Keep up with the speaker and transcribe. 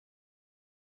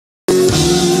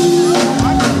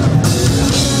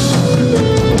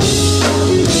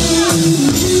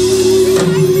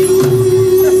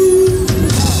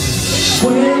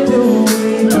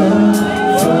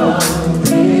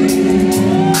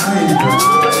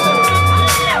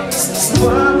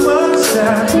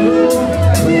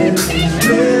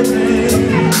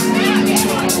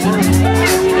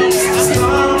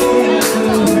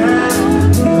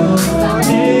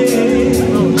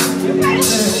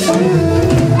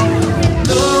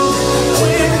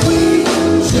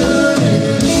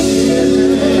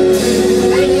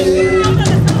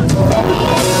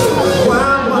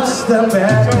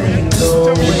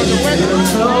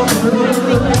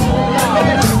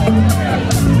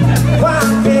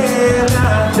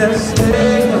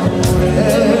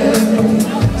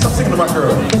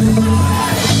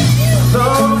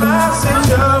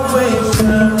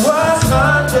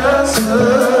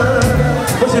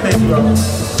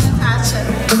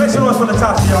Make some noise from the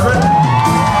top, y'all ready?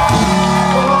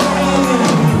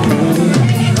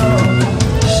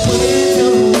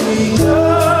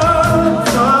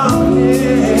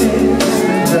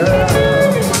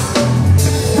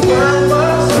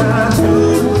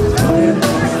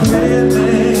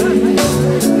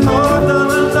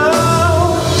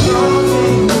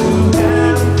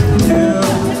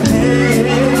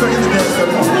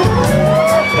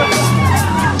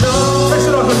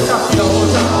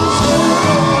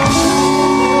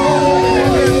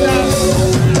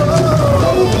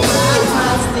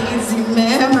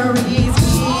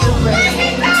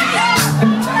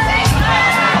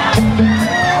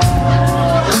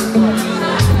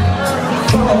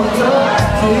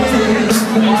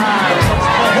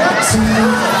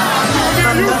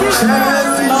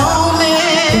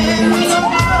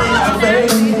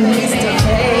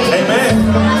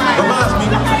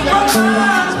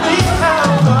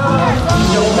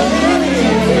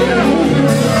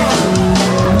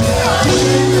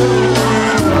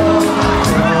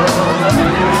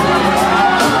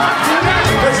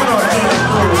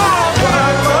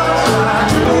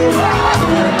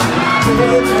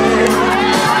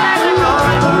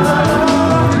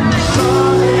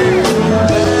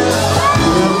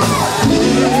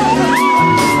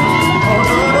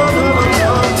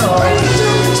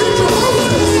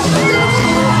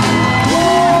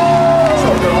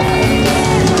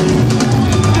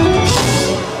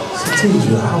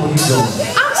 Teedra, how are you doing?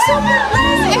 I'm super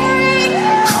blessed, Eric.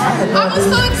 I was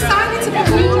so excited to be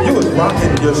here. You was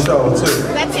rocking your show too.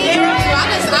 That's it.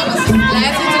 I was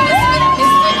glad to do this.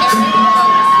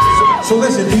 So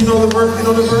listen, do you know the verse? You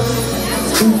know the verse?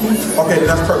 Okay, then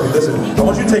that's perfect. Listen, I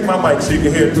want you to take my mic so you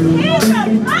can hear it. I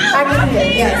can hear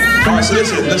it, yes. All right, so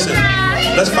listen.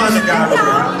 Let's find the guy over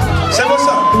there. Say what's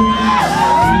up.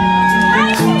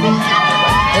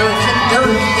 Eric.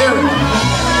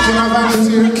 Can I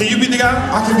volunteer? Can you be the guy?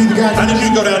 I can be the guy. I need you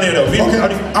to go down there though.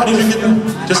 Okay. I need you to get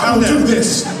just I will do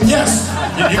this. Yes.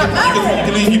 You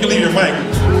can leave your mic.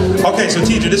 Okay, so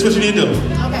Teedra, this is what you need to do.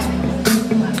 Okay.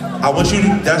 I want you to,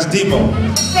 that's Demo.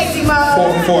 Hey,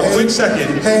 Demo. For a quick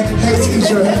second. Hey,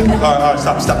 Teedra. All right,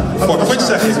 stop. For a quick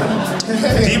second.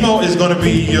 Demo is going to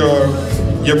be your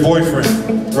boyfriend,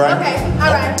 right? Okay,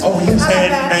 all right. Oh, yes.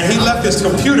 And he left his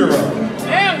computer up.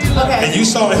 Okay. And you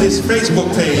saw on his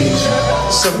Facebook page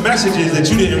some messages that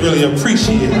you didn't really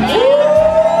appreciate.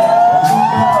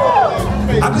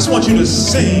 I just want you to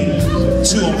sing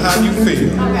to him how you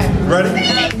feel. Okay. Ready? 1,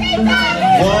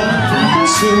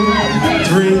 2,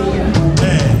 3,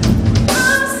 and. I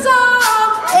saw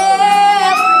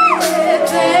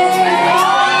everything.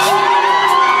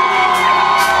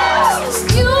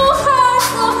 You had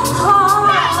the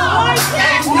heart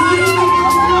of me.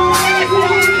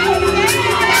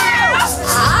 I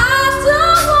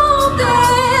don't want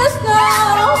this no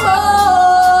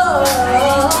more.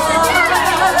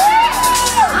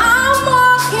 I'm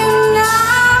walking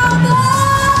out the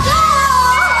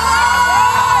door.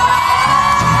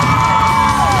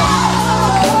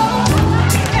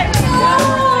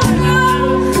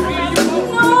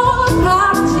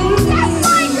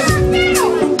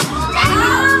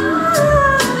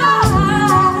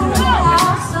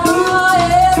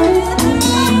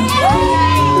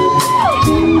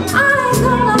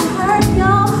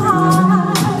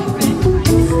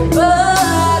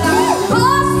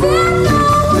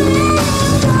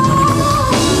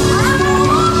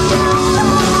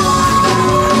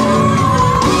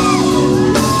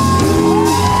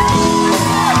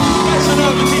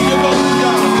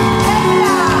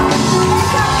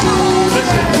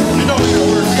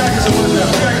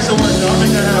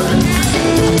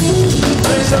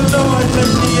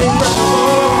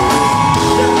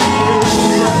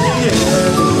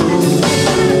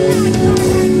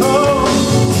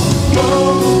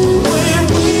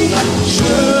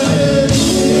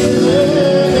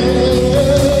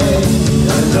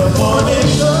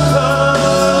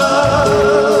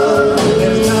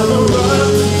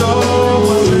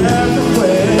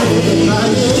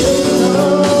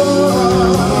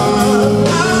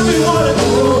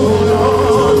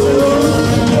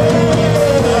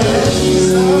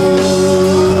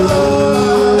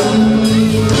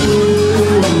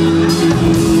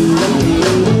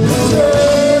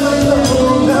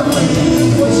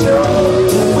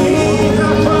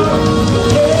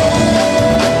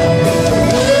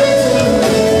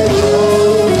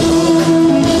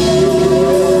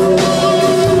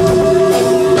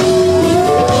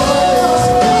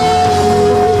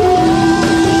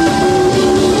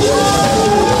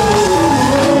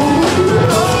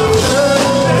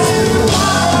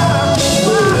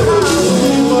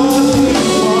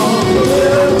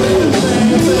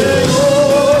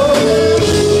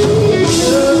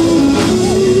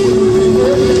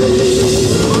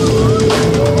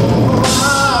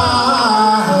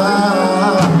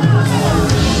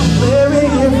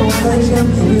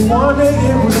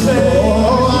 naked